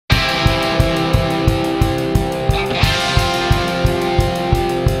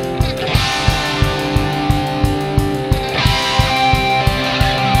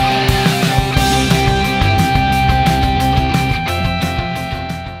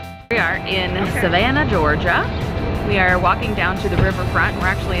Walmart in Savannah, Georgia. We are walking down to the riverfront. We're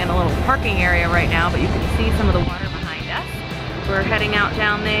actually in a little parking area right now, but you can see some of the water behind us. We're heading out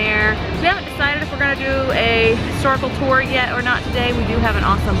down there. We haven't decided if we're gonna do a historical tour yet or not today. We do have an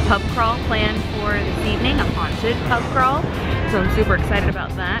awesome pub crawl planned for this evening, a haunted pub crawl. So I'm super excited about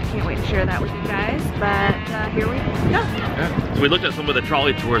that. Can't wait to share that with you guys, but here we go. Yeah. So we looked at some of the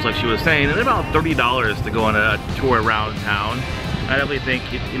trolley tours like she was saying, and they're about $30 to go on a tour around town. I definitely think,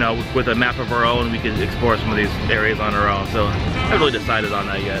 you know, with a map of our own, we could explore some of these areas on our own. So I haven't really decided on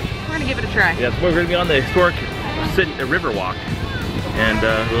that yet. We're gonna give it a try. Yeah, so we're gonna be on the historic city, river walk, and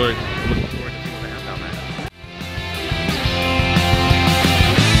really looking forward to seeing what they have down there.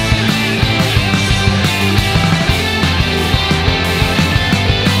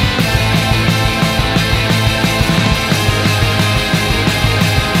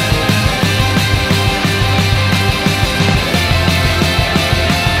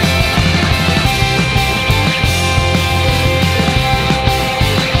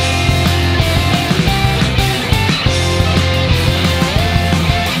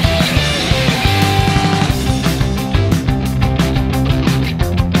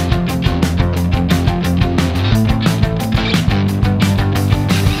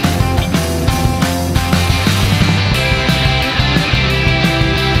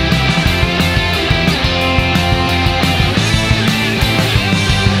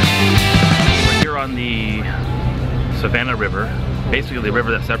 Savannah River, basically the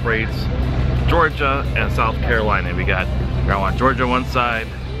river that separates Georgia and South Carolina. We got on Georgia one side,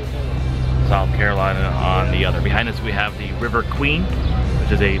 South Carolina on the other. Behind us we have the River Queen,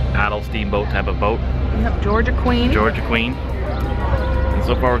 which is a paddle steamboat type of boat. Yep, Georgia Queen. Georgia Queen. And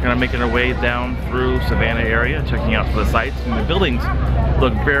so far we're kind of making our way down through Savannah area, checking out some of the sites. And the buildings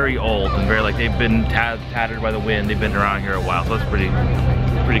look very old and very like they've been tattered by the wind. They've been around here a while, so that's pretty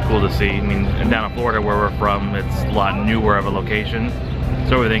cool to see. I mean, and down in Florida where we're from, it's a lot newer of a location,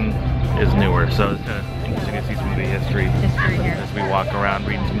 so everything is newer. So it's kind of interesting to see some of the history here as we walk around,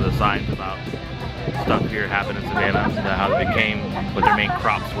 reading some of the signs about stuff here happened in Savannah, how they became, what their main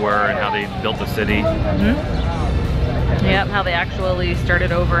crops were, and how they built the city. Yep, how they actually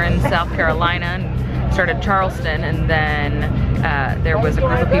started over in South Carolina and started Charleston, and then there was a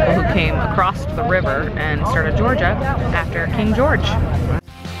group of people who came across the river and started Georgia after King George.